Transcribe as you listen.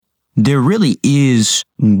There really is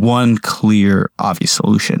one clear, obvious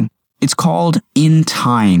solution. It's called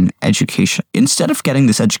in-time education. Instead of getting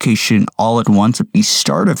this education all at once at the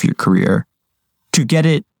start of your career, to get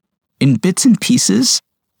it in bits and pieces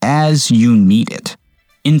as you need it,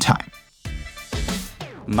 in time.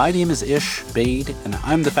 My name is Ish Bade, and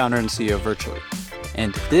I'm the founder and CEO of Virtually.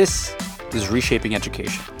 And this is Reshaping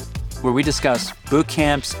Education, where we discuss boot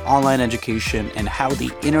camps, online education, and how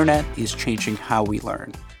the internet is changing how we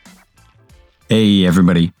learn. Hey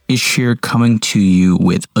everybody, Ish here coming to you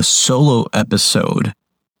with a solo episode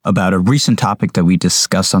about a recent topic that we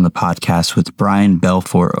discussed on the podcast with Brian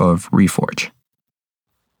Belfort of Reforge.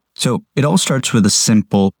 So it all starts with a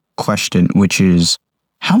simple question, which is,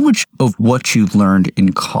 how much of what you learned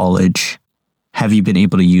in college have you been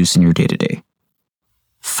able to use in your day-to-day?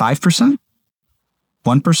 5%?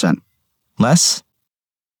 1%? Less?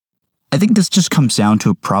 I think this just comes down to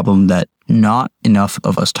a problem that not enough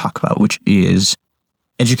of us talk about, which is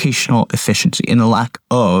educational efficiency and the lack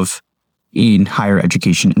of in higher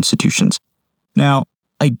education institutions. Now,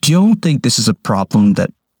 I don't think this is a problem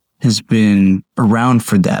that has been around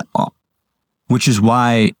for that long, which is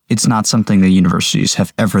why it's not something that universities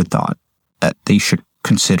have ever thought that they should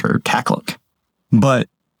consider tackling. But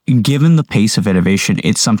given the pace of innovation,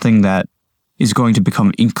 it's something that is going to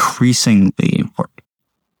become increasingly important.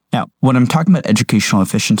 Now, when I'm talking about educational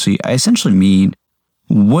efficiency, I essentially mean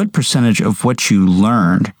what percentage of what you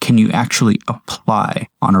learned can you actually apply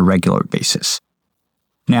on a regular basis?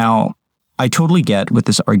 Now, I totally get with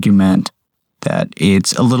this argument that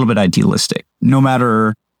it's a little bit idealistic. No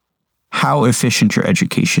matter how efficient your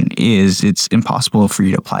education is, it's impossible for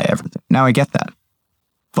you to apply everything. Now, I get that.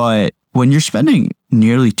 But when you're spending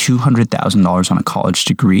nearly $200,000 on a college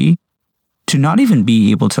degree, to not even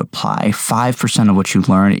be able to apply 5% of what you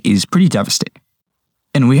learn is pretty devastating.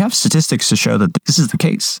 And we have statistics to show that this is the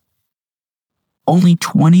case. Only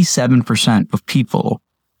 27% of people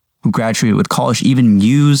who graduate with college even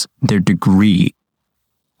use their degree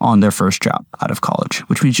on their first job out of college,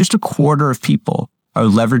 which means just a quarter of people are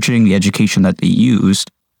leveraging the education that they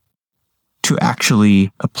used to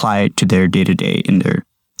actually apply it to their day-to-day in their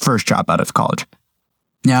first job out of college.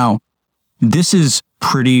 Now, this is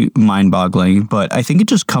pretty mind-boggling, but I think it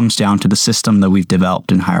just comes down to the system that we've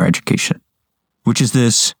developed in higher education, which is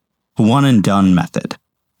this one-and-done method.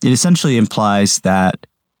 It essentially implies that,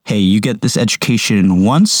 hey, you get this education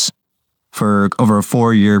once for over a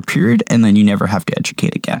 4-year period, and then you never have to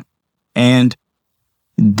educate again. And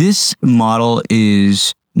this model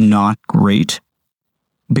is not great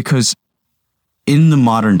because in the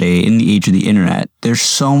modern day, in the age of the internet, there's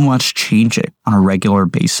so much changing on a regular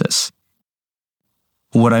basis.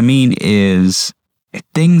 What I mean is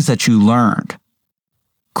things that you learned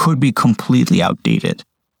could be completely outdated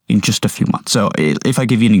in just a few months. So if I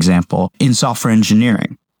give you an example, in software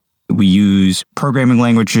engineering, we use programming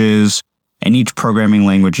languages, and each programming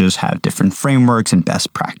languages have different frameworks and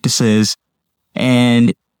best practices.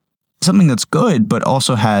 And something that's good, but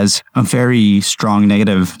also has a very strong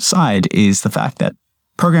negative side is the fact that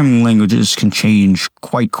programming languages can change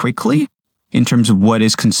quite quickly in terms of what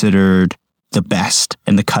is considered the best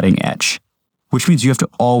and the cutting edge, which means you have to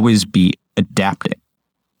always be adapting.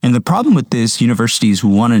 And the problem with this university's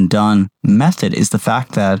one and done method is the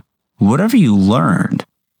fact that whatever you learned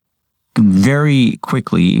very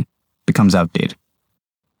quickly becomes outdated.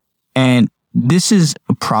 And this is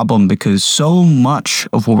a problem because so much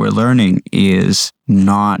of what we're learning is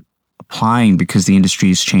not applying because the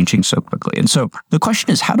industry is changing so quickly. And so the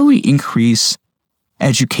question is, how do we increase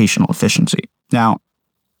educational efficiency? Now,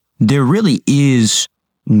 there really is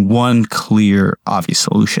one clear, obvious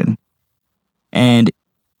solution, and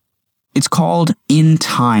it's called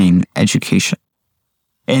in-time education.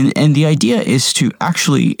 And the idea is to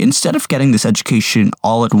actually, instead of getting this education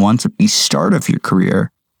all at once at the start of your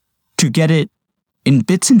career, to get it in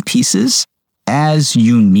bits and pieces as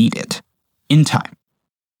you need it, in time.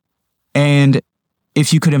 And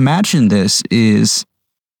if you could imagine this is,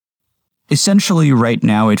 essentially right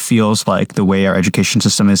now it feels like the way our education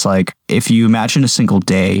system is like, if you imagine a single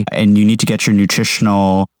day and you need to get your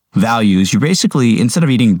nutritional values, you basically, instead of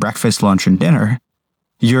eating breakfast, lunch, and dinner,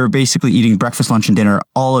 you're basically eating breakfast, lunch, and dinner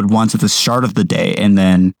all at once at the start of the day and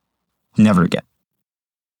then never again.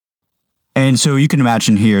 And so you can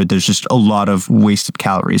imagine here, there's just a lot of wasted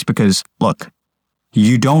calories because, look,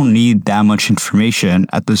 you don't need that much information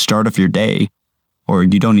at the start of your day, or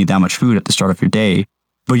you don't need that much food at the start of your day,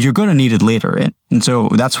 but you're going to need it later. And so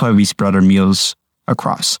that's why we spread our meals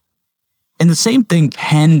across. And the same thing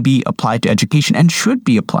can be applied to education and should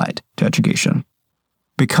be applied to education.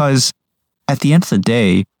 Because at the end of the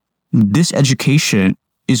day, this education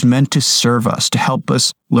is meant to serve us, to help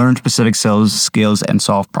us learn specific skills and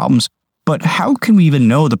solve problems. But how can we even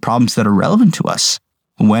know the problems that are relevant to us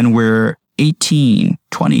when we're 18,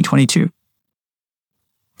 20, 22?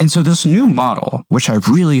 And so this new model, which I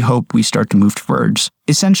really hope we start to move towards,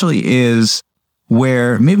 essentially is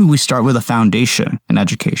where maybe we start with a foundation in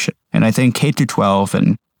education. And I think K through 12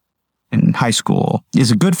 and in high school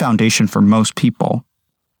is a good foundation for most people.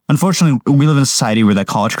 Unfortunately, we live in a society where that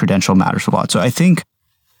college credential matters a lot. So I think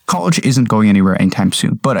college isn't going anywhere anytime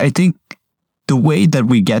soon. But I think the way that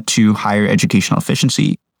we get to higher educational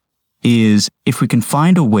efficiency is if we can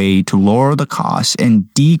find a way to lower the costs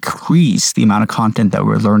and decrease the amount of content that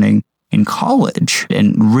we're learning in college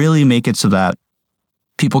and really make it so that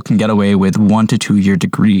people can get away with 1 to 2 year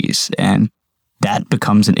degrees. And that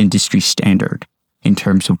becomes an industry standard in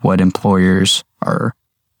terms of what employers are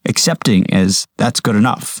accepting as that's good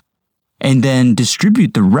enough. And then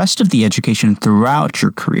distribute the rest of the education throughout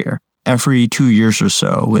your career every 2 years or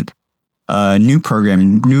so with a new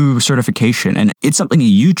program, new certification. And it's something that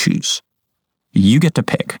you choose. You get to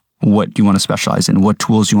pick what you want to specialize in, what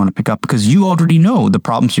tools you want to pick up, because you already know the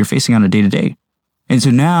problems you're facing on a day-to-day. And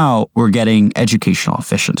so now we're getting educational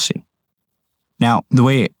efficiency. Now, the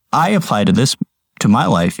way I apply to my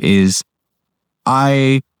life is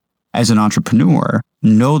I, as an entrepreneur,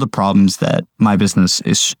 know the problems that my business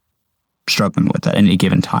is struggling with at any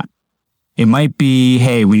given time. It might be,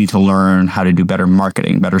 hey, we need to learn how to do better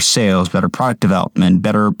marketing, better sales, better product development,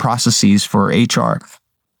 better processes for HR.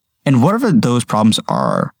 And whatever those problems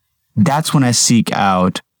are, that's when I seek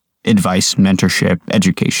out advice, mentorship,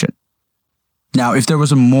 education. Now, if there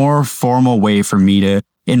was a more formal way for me to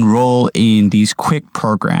enroll in these quick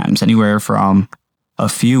programs, anywhere from a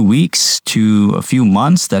few weeks to a few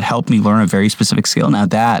months that help me learn a very specific skill, now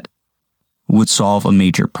that would solve a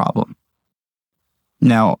major problem.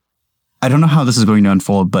 Now, I don't know how this is going to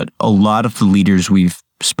unfold, but a lot of the leaders we've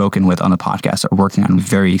spoken with on the podcast are working on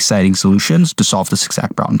very exciting solutions to solve this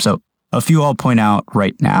exact problem. So a few I'll point out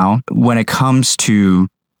right now. When it comes to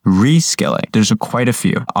reskilling, there's quite a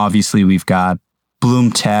few. Obviously, we've got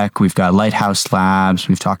Bloom Tech, we've got Lighthouse Labs,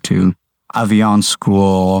 we've talked to Avion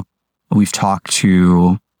School, we've talked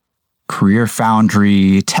to Career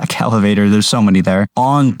Foundry, Tech Elevator. There's so many there.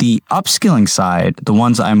 On the upskilling side, the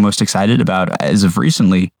ones I'm most excited about as of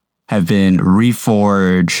recently have been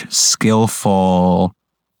Reforge, Skillful,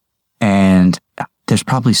 and there's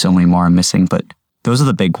probably so many more I'm missing, but those are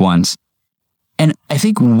the big ones. And I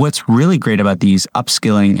think what's really great about these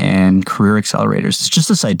upskilling and career accelerators is just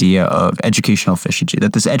this idea of educational efficiency,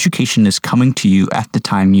 that this education is coming to you at the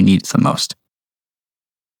time you need it the most.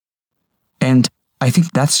 And I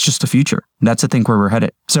think that's just the future. That's, I think, where we're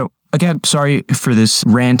headed. So again, sorry for this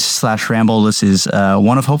rant/ramble. This is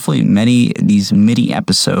one of hopefully many these mini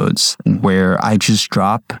episodes where I just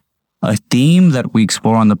drop a theme that we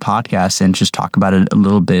explore on the podcast and just talk about it a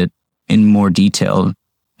little bit in more detail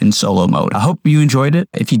in solo mode. I hope you enjoyed it.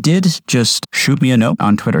 If you did, just shoot me a note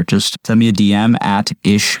on Twitter. Just send me a DM at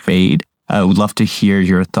ishfade. I would love to hear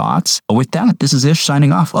your thoughts. With that, this is Ish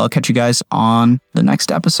signing off. I'll catch you guys on the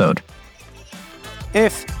next episode.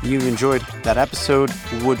 If you enjoyed that episode,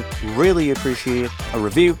 would really appreciate a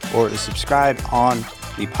review or a subscribe on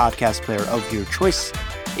the podcast player of your choice.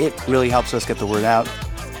 It really helps us get the word out.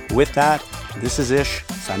 With that, this is Ish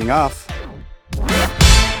signing off.